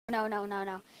no, no, no,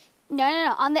 no. No, no,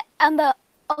 no. On the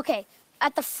okay,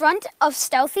 at the front of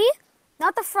Stealthy,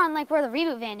 not the front like where the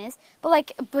reboot van is, but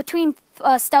like between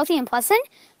Stealthy and Pleasant,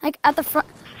 like at the front,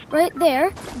 right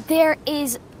there, there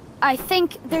is, I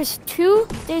think there's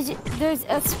there's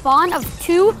a spawn of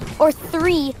 2 or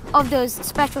 3 of those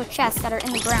special chests that are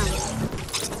in the ground.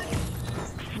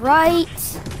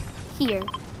 Right here.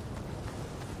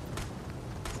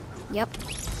 Yep.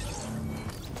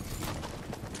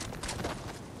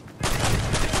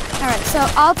 Alright, so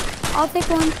I'll take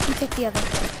one, you take the other.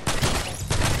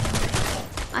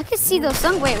 I can see those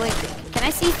wait, can I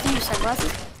see through your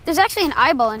sunglasses? There's actually an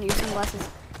eyeball under your sunglasses.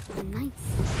 Nice.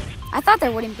 I thought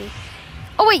there wouldn't be.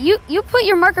 Oh wait, you put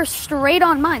your marker straight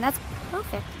on mine. That's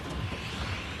perfect.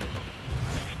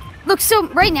 Look, so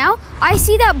right now I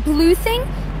see that blue thing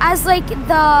as like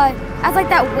that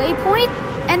waypoint,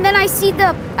 and then I see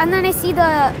the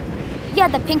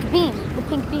pink beam. The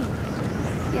pink beam.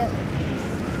 Yeah.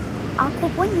 I'll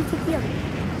take one, you take the other.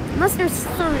 Unless there's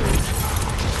 3.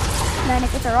 Then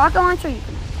if it's a rocket launcher, you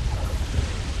can.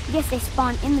 Yes, they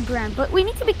spawn in the ground, but we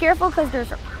need to be careful because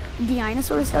there's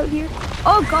dinosaurs out here.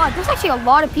 Oh god, there's actually a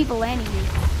lot of people landing here.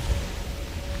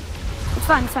 It's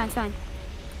fine, it's fine, it's fine.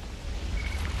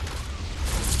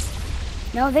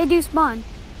 No, they do spawn.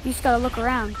 You just gotta look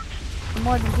around for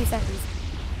more than 2 seconds.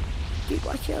 Dude,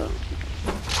 watch out.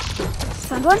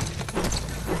 Found one?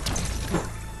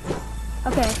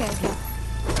 Okay.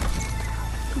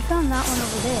 You found that one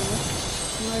over there.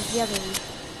 And where's the other one?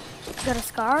 You got a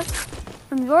scar?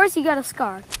 From yours, you got a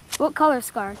scar. What color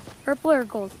scar? Purple or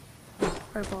gold?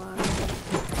 Purple.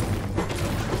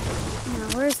 Now,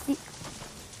 where's the...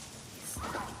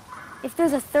 If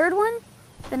there's a 3rd one,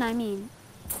 then I don't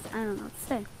know what to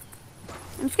say.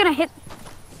 I'm just gonna hit...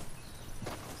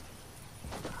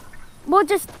 Well,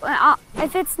 just...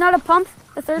 if it's not a pump,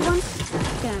 the 3rd one,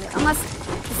 get it. Unless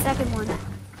the 2nd one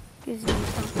gives me a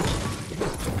pump.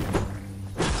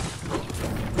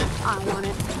 I don't want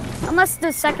it. Unless the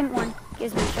 2nd one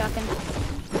gives me a shotgun.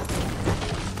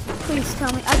 Please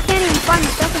tell me. I can't even find the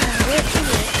 2nd one. Where is it?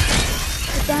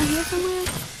 Is it down here somewhere?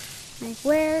 Like,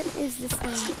 where is this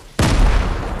thing?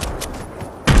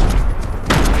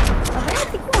 Oh, I don't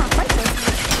think you want to fight this.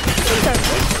 These are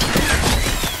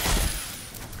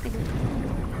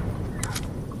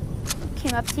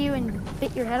came up to you and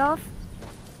bit your head off.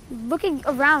 Looking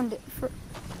around for...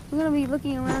 I'm gonna be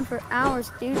looking around for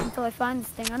hours, dude, until I find this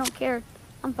thing. I don't care.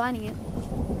 I'm finding it.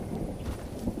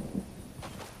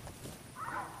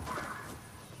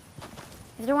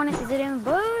 Is there one? Is it in the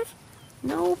bush?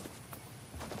 Nope.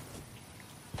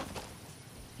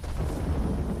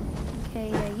 Okay,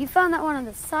 yeah, you found that one on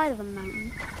the side of the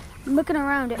mountain. I'm looking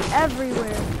around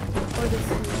everywhere for this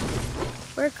thing.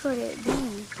 Where could it be?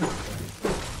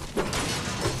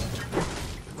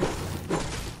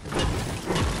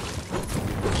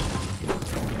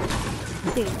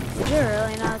 Dude, you're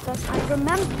really not a test. I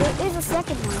remember there is a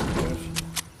 2nd one.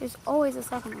 There's always a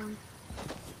 2nd one.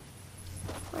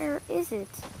 Where is it?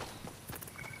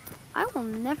 I will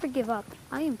never give up.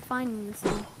 I am finding this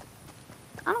thing.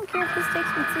 I don't care if this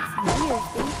takes me 6 years,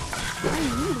 dude. I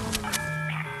need one of these.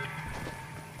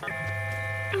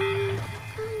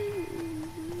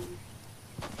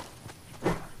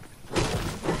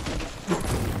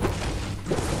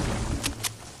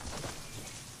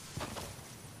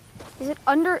 Is it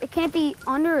under? It can't be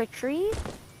under a tree?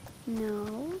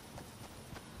 No.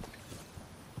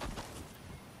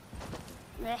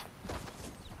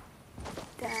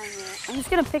 I'm just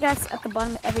gonna pickaxe at the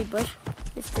bottom of every bush.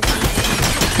 Just to see.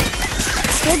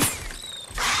 Kids.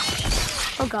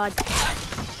 Oh god.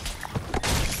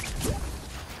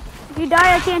 If you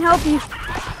die, I can't help you.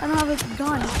 I don't have a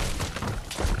gun.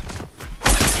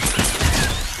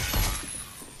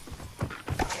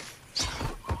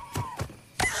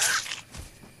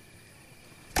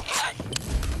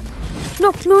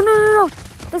 No.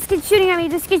 This kid's shooting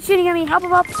at me. Help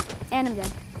him up. And I'm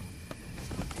dead.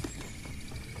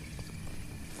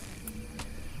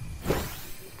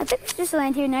 I think let's just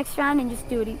land here next round and just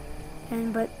do it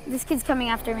again. But this kid's coming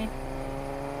after me.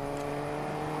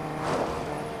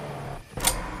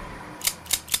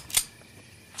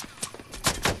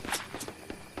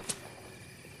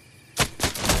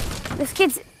 This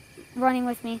kid's running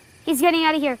with me. He's getting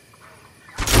out of here.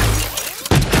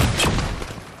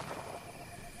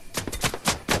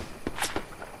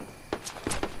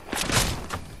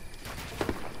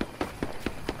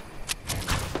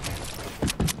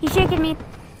 He's shaking me.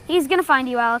 He's gonna find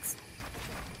you, Alex.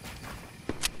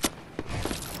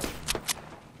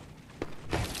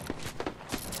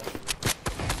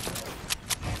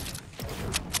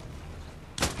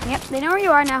 Yep, they know where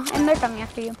you are now, and they're coming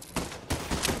after you.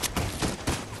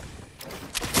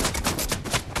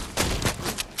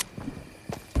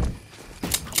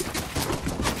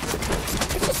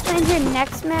 your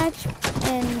next match,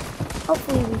 and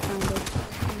hopefully we find it.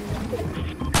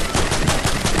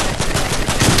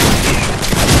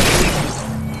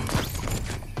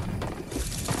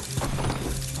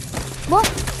 Well,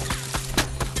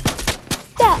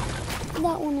 that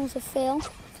one was a fail.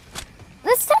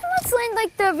 This time let's land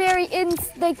like the very right in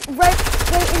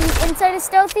the inside of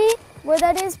Stealthy, where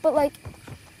that is, but like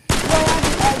right on the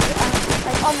edge,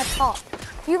 like on the top.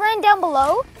 You land down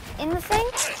below in the thing,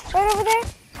 right over there,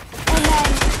 and then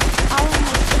I'll land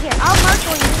like here. I'll mark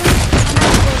where you're going.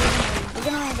 We're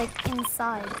gonna land like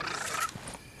inside,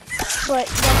 but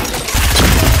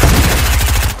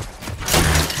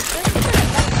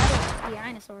the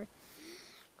dinosaur.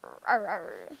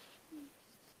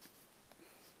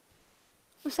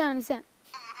 What sound is that? I'm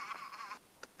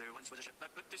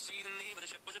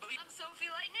Sophie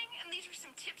Lightning, and these are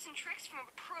some tips and tricks from a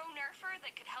pro nerfer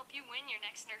that could help you win your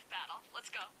next nerf battle. Let's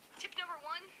go. Tip number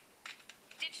 1,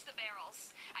 ditch the barrels.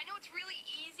 I know it's really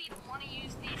easy to want to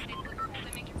use these. They look cool,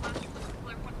 they make your flash look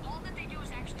cooler, but all that they do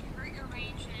is actually hurt your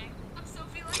range. And I'm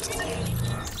Sophie Lightning.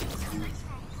 Tricks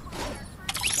from a pro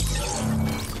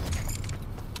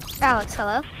nerfer. Alex,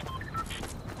 hello.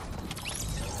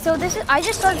 So I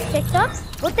just started TikTok.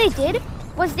 What they did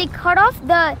was they cut off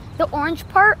the orange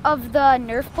part of the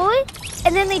Nerf bullet,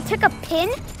 and then they took a pin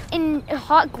and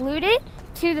hot glued it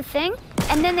to the thing,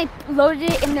 and then they loaded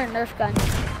it in their Nerf gun.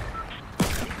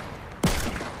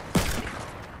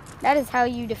 That is how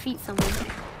you defeat someone.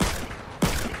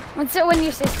 When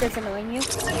your sister's annoying you.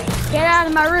 Get out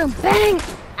of my room. Bang!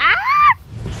 Ah!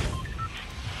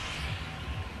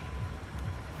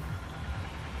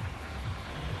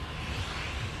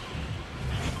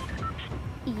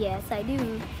 Yes, I do.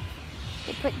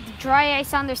 They put dry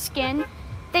ice on their skin.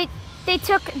 That's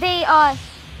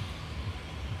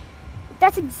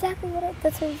exactly what I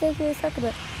was talking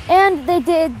about. And they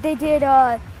did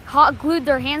hot glued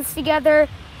their hands together,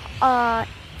 dry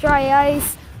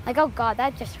ice. Like, oh god,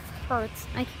 that just hurts.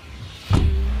 Like,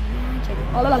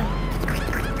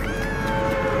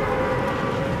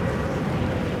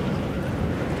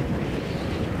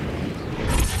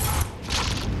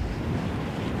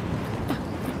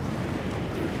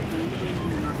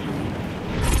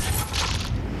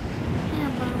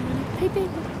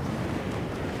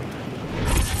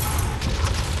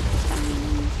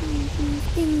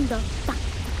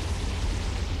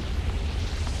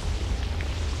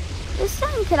 this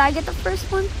time, could I get the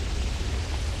first one?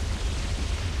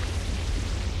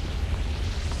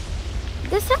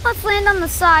 This time, let's land on the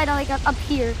side, like up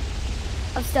here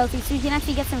of Stealthy, so you can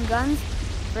actually get some guns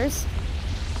first.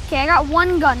 Okay, I got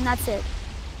one gun, that's it.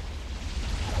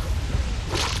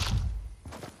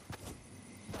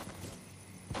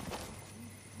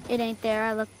 It ain't there.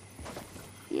 I look.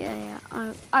 Yeah.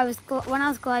 I was when I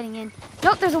was gliding in.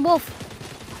 Nope, there's a wolf.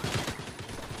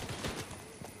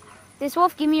 This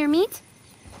wolf, give me your meat.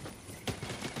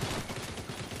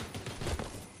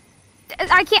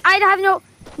 I can't. I have no.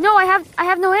 No, I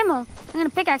have no ammo. I'm gonna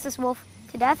pickaxe this wolf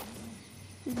to death.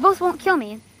 These both won't kill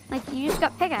me. Like, you just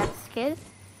got pickaxe, kid.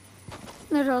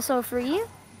 There's also free.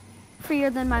 Freer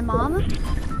than my mom.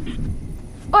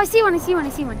 Oh, I see one.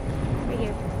 Right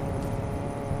here.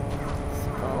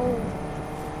 Oh,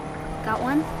 got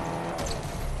one.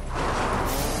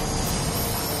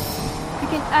 You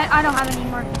can. I don't have any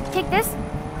more. Take this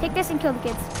and kill the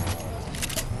kids.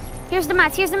 Here's the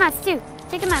mats too.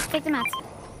 Take the mats.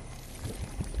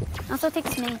 Also take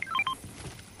this mini.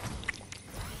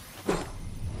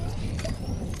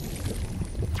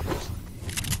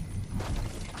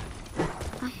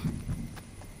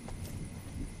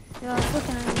 I was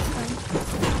looking at this one.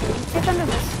 Check under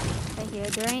this. Right here.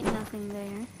 There ain't nothing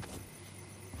there.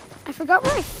 I forgot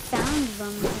where I found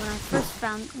them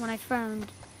when I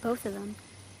found both of them.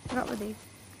 I forgot where they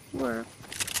were.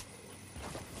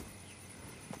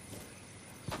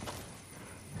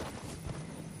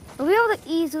 We'll be able to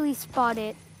easily spot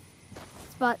the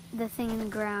thing in the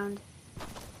ground.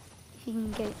 If you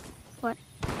can get it. What?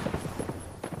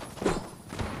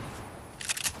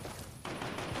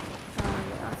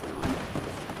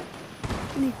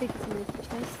 Let me pick up my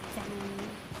chest.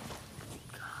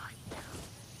 God, no.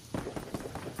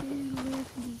 Dude, where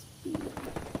can these be?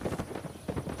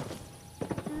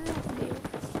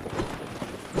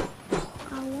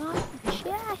 I want the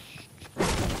chest.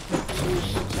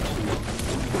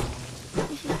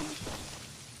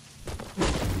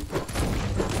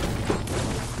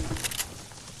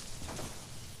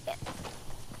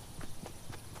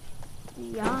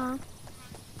 Yeah.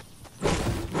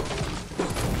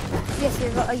 Yes,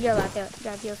 you're allowed to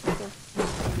grab heals too.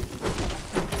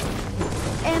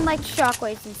 And like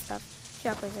shockwaves and stuff.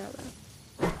 Shockwaves are allowed.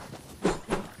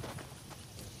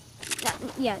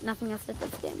 Yeah, nothing else that does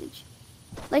damage.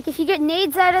 Like, if you get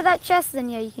nades out of that chest, then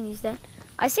yeah, you can use that.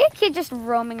 I see a kid just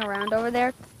roaming around over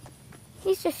there.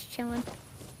 He's just chilling.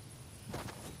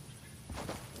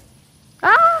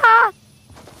 Ah!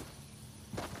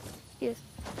 Yes.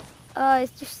 I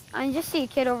just see a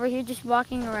kid over here just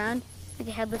walking around like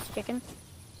a headless chicken.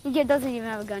 The kid doesn't even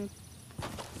have a gun,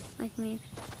 like me,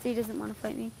 so he doesn't want to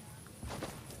fight me.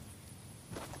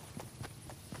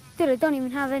 Dude, I don't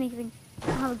even have anything. I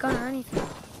don't have a gun or anything.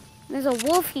 There's a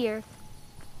wolf here,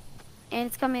 and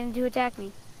it's coming to attack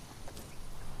me.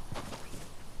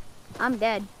 I'm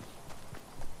dead.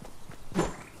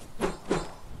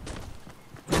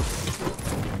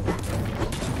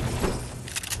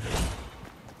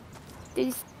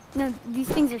 These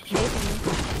things are chasing me.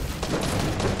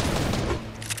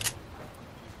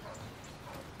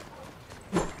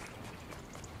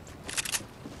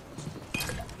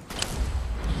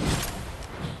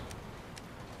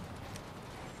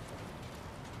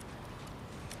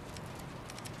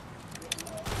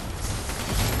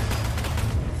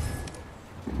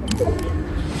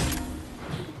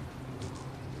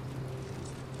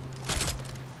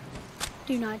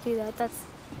 Do not do that.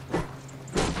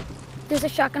 There's a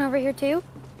shotgun over here too.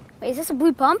 Wait, is this a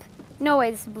blue pump? No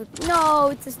way, this is blue. No,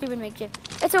 it's a stupid makeshift.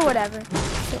 It's a whatever.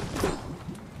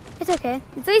 It's okay.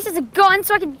 At least it's a gun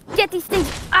so I can get these things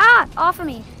off of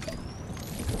me.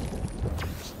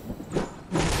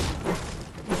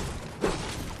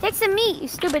 Take some meat, you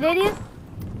stupid idiot.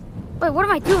 Wait, what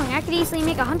am I doing? I could easily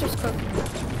make a hunter's cloak.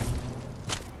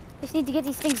 I just need to get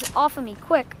these things off of me,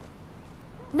 quick.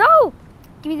 No!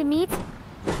 Give me the meat.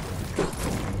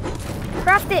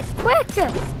 Craft it, quick!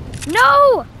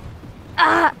 No!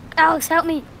 Alex, help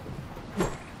me.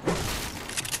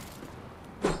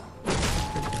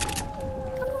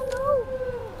 Oh,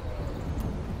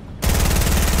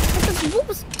 no.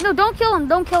 No, don't kill them,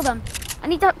 don't kill them. I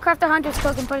need to craft a hunter's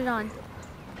cloak and put it on.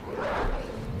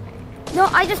 No,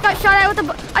 I just got shot at with the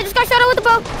bow.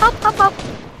 Help, help, help.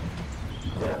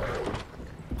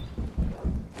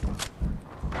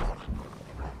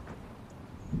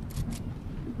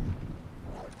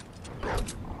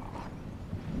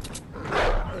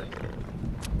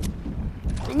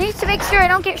 I need to make sure I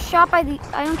don't get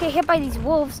hit by these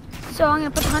wolves. So I'm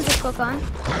gonna put the hunter's cloak on.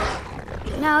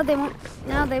 Now they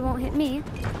won't hit me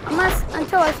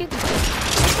until I shoot them.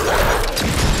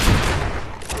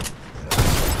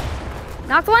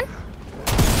 Knocked one.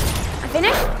 I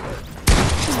finished.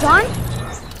 He's gone.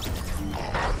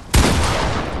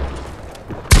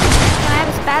 Can I have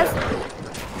a spaz?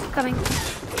 Coming.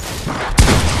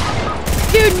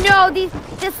 Dude, no,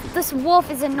 this wolf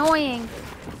is annoying.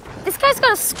 This guy's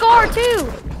got a scar too.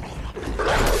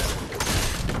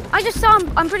 I just saw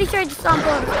him. I'm pretty sure I just saw him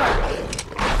pull out a scar.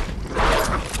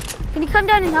 Can you come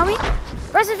down and help me?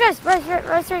 Rest right here.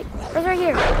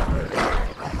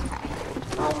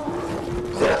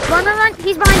 Run.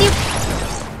 He's behind you.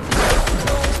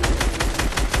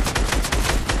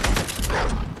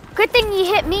 Good thing he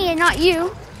hit me and not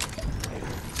you.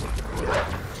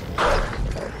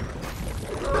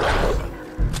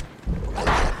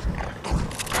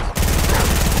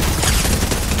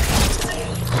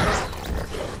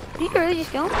 Did you really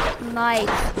just kill him? Nice.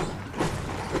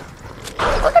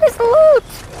 Look at his loot.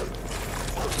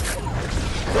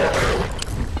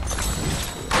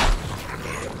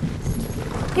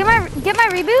 Get my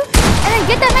reboot, and then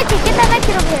get that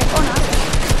medkit over there. Oh no.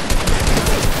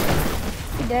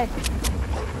 You're dead.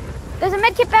 There's a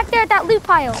medkit back there at that loot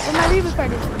pile where my reboot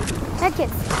card is.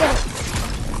 Medkits, get it.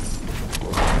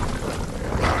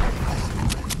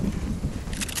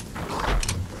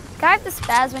 Can I have the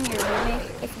spaz when you reboot me?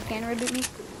 If you can reboot me.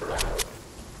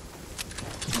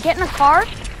 Get in the car.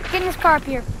 Get in this car up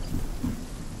here.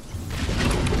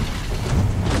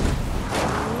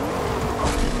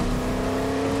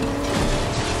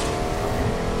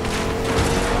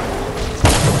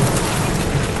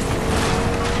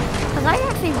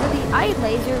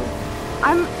 Laser.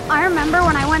 I remember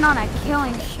when I went on a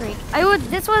killing streak.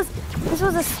 This was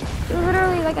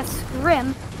literally like a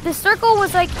scrim. The circle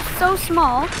was like so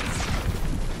small,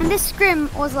 and this scrim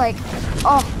was like,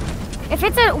 if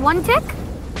it's a 1 tick,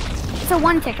 it's a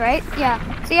 1 tick, right? Yeah.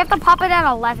 So you have to pop it at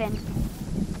 11.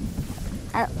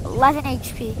 At 11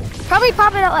 HP. Probably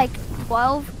pop it at like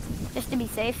 12, just to be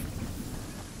safe.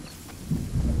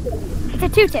 It's a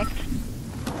 2 tick.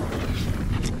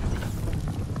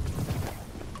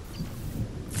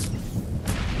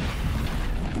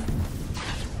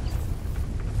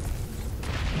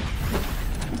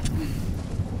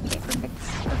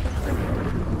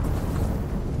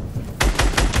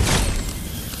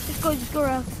 Just go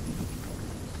around.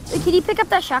 Can you pick up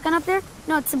that shotgun up there?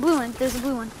 No, it's the blue one. There's a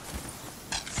blue one.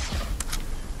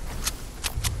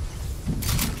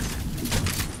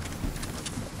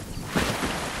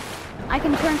 I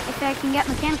can turn, if I can get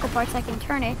mechanical parts, I can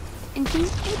turn it into a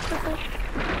purple.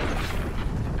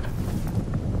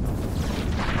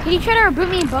 Can you try to reboot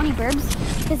me in Bony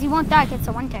Burbs? Because he won't die, it's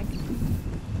a one tech.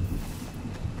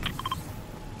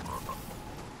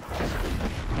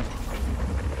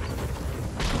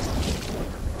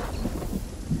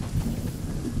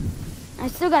 I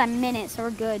still got a minute, so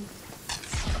we're good.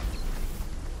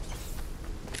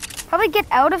 Probably get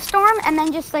out of Storm and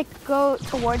then just like go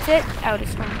towards it. Out of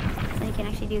Storm. Then you can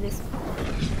actually do this.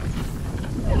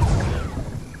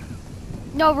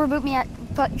 No, reboot me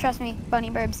but trust me,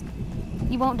 Bunny Burbs.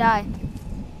 You won't die.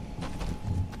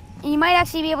 And you might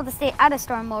actually be able to stay out of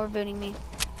Storm while rebooting me.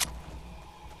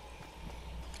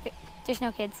 There's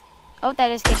no kids. Oh,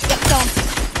 that is kids. Yep, kill him.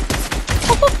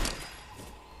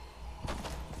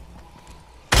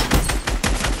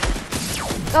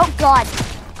 Oh god.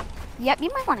 Yep, you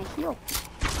might want to heal.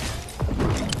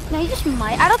 No, you just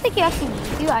might. I don't think you actually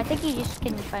need to. I think you just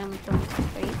can fight him with the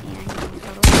straight.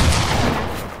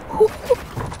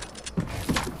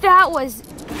 That was...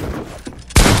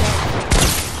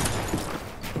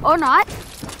 Or not.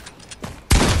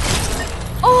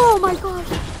 Oh my gosh.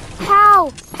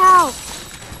 How? How?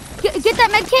 Get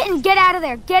that med kit and get out of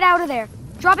there. Get out of there.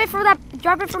 Drop it for that.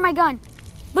 Drop it for my gun.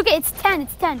 Look, it's 10.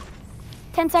 It's 10.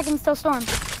 10 seconds till Storm.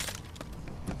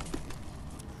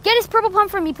 Get his purple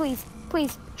pump for me, please.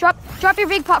 Please. Drop your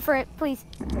big pot for it, please.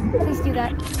 Please do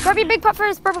that. Drop your big pot for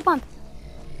his purple pump.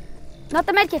 Not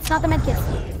the medkits, not the medkits.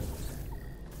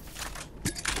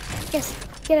 Yes,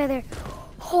 get out of there.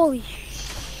 Holy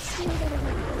shit.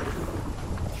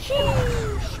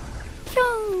 Sheesh.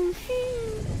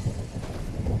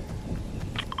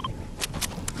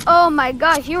 Oh my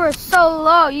gosh, you were so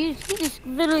low. You just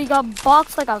literally got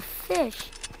boxed like a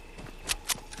fish.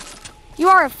 You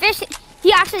are a fish.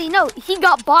 He actually, no, he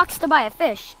got boxed by a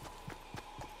fish.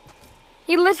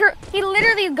 He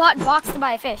literally got boxed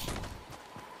by a fish.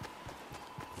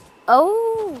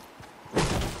 Oh.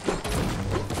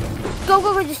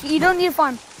 Go, just, you don't need a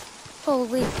farm.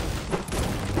 Holy.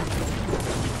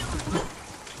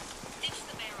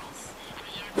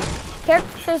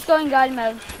 Character's going God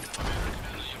mode.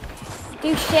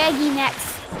 Do Shaggy next.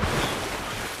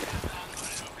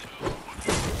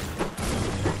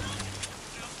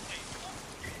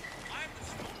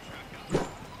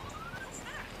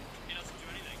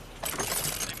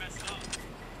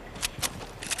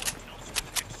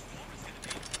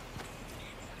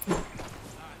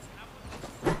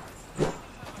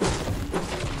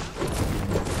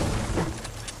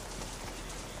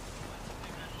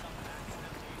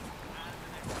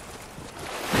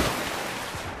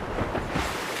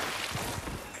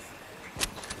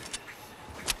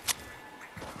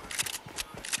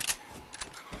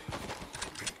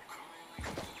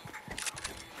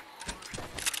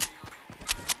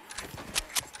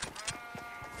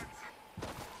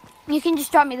 You can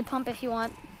just drop me the pump if you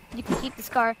want. You can keep the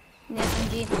scar and the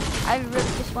SMG. I really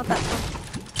just want that pump.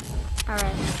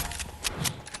 Alright.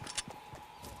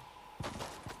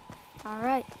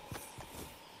 Alright.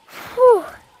 Whew.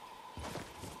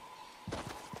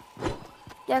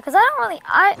 Yeah, because I don't really,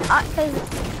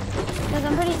 because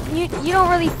I'm pretty, you don't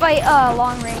really fight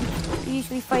long range. You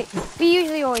usually fight, we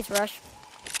usually always rush.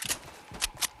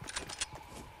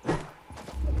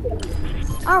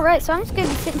 Alright, so I'm just going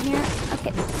to be sitting here.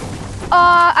 Okay.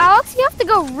 Alex, you have to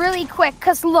go really quick,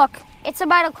 because look, it's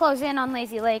about to close in on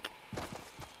Lazy Lake.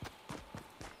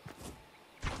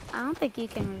 I don't think you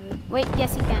can. Wait,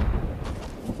 yes you can.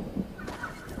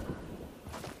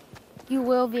 You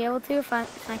will be able to if my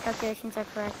calculations are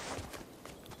correct.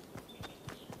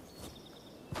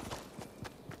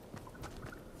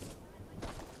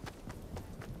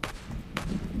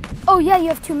 Oh yeah, you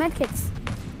have 2 medkits.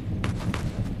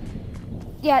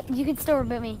 Yeah, you can still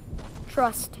reboot me.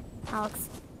 Trust, Alex.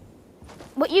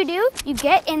 What you do, you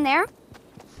get in there,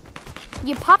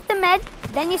 you pop the med,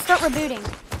 then you start rebooting.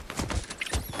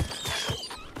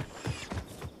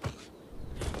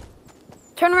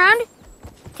 Turn around,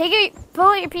 pull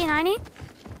out your P90,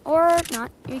 or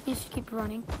not, you can just keep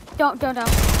running. Don't. Leave your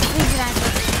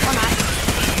dinosaur, or not.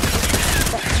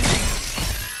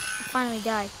 I finally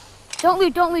died. Don't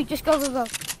loot, just go.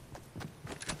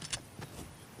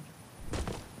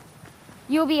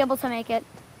 You'll be able to make it.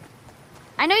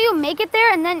 I know you'll make it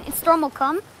there and then Storm will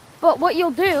come, but what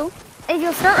you'll do is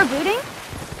you'll start rebooting,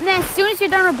 and then as soon as you're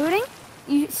done rebooting,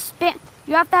 you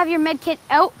have to have your med kit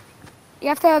out. You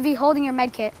have to have you holding your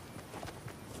med kit.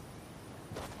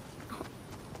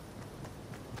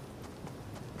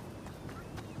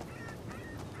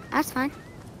 That's fine.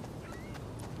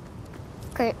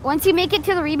 Okay, once you make it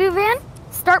to the reboot van,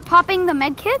 start popping the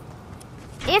med kit.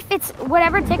 If it's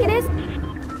whatever ticket is,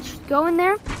 just go in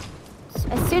there.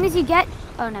 As soon as you get...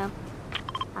 Oh no.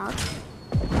 Alex.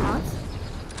 Alex.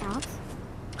 Alex.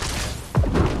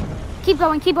 Keep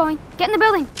going, keep going. Get in the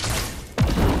building.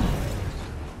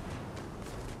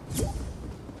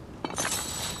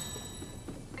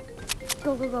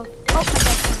 Go, go, go. Oh my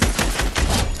god.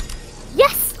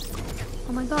 Yes!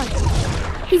 Oh my god.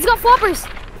 He's got floppers.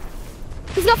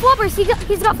 He's got floppers.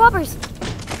 He's got floppers.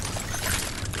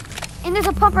 And there's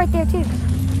a pump right there too.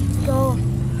 Let's go.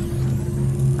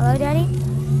 Hello, Daddy?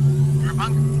 You're a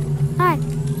punk? Hi.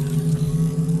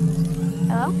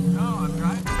 Hello? No, I'm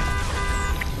driving.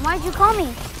 Why'd you call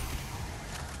me?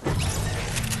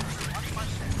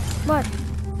 What?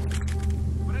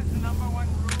 What is the number one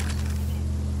rule in this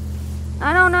team?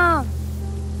 I don't know. I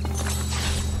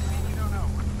mean, you don't know.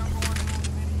 What's the number one rule in the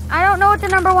video? I don't know what the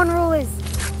number one rule is.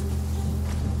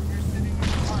 You're sitting in the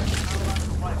car. You're not allowed to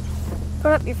fly.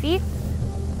 Put up your feet.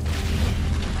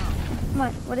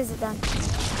 What? What is it then?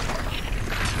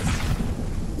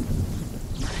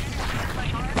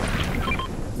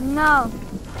 No.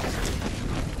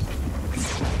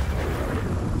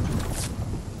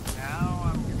 Now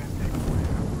I'm gonna take away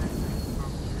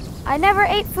I never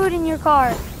ate food in your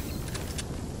car.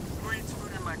 Who eats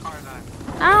food in my car then?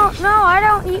 I don't know. I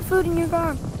don't eat food in your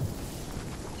car. Is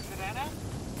it Anna?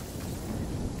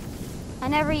 I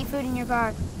never eat food in your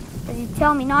car. Because you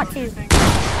tell me not What do you to. think?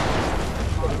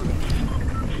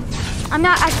 I'm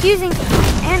not accusing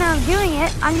Anna of doing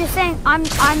it. I'm just saying I'm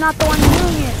not the one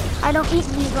doing it. I don't eat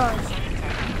in your car.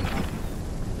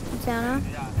 It's Anna.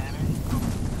 Yeah, Anna eats food.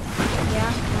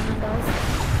 Yeah, Anna does.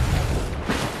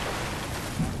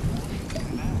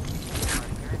 Anna,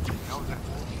 right there, she knows it.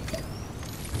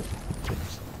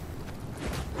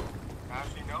 Now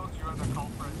she knows you're the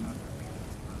culprit.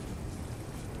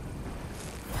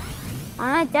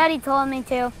 Alright, Daddy told me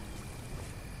to.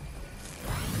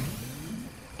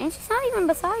 And she's not even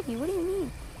beside you. What do you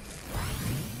mean?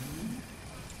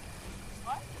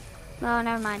 What? No,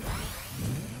 never mind. You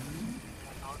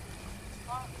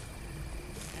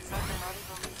said you're not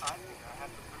even beside me. I had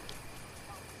to prove it.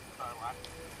 Sorry, what?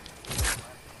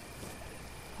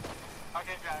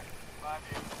 Okay, Jack. Love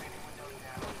you. Cleaning windows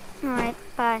down. Alright,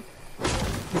 bye.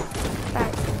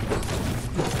 Bye.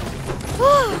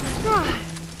 Oh, God.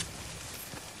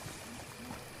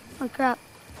 Oh, crap.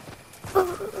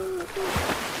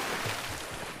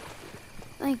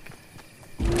 Like...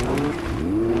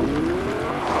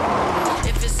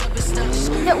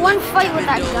 That one fight with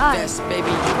that guy. Jesus,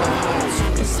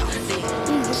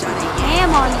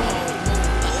 damn on me.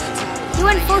 You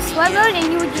went full sweat mode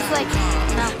and you were just like,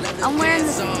 no, I'm wearing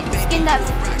the skin that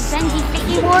Benji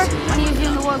 50 wore when he was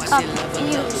doing the World Cup, and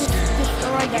you just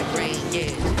destroyed that thing.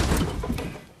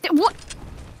 What?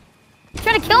 You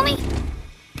trying to kill me?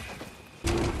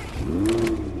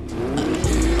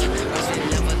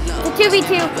 The 2v2.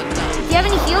 Do you have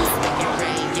any shields?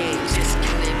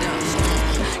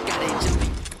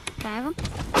 Can I have them?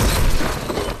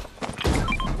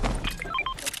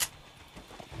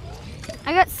 I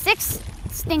got 6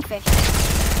 stinkfish. I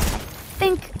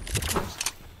think.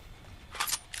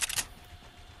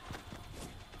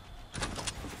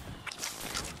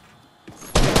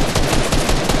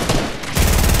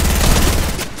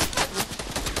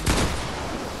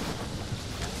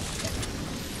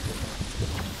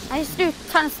 I just threw a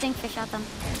ton of stinkfish at them.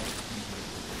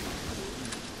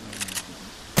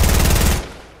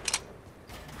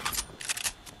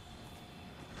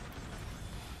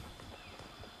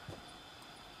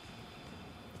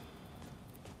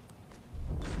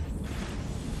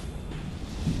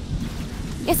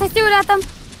 Yes, I threw it at them.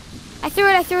 I threw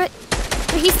it.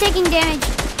 But he's taking damage.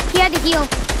 He had to heal.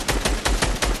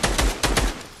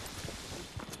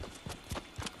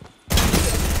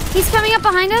 He's coming up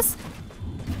behind us.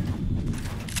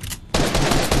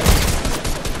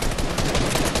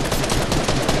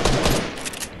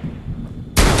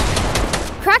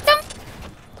 Cracked him?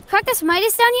 Cracked this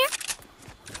Midas down here?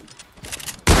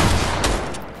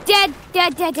 Dead.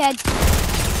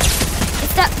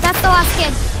 That's the last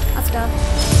kid. Let's go.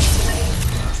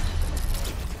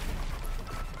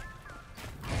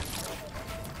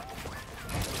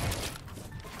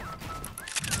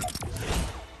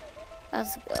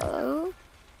 Let's go.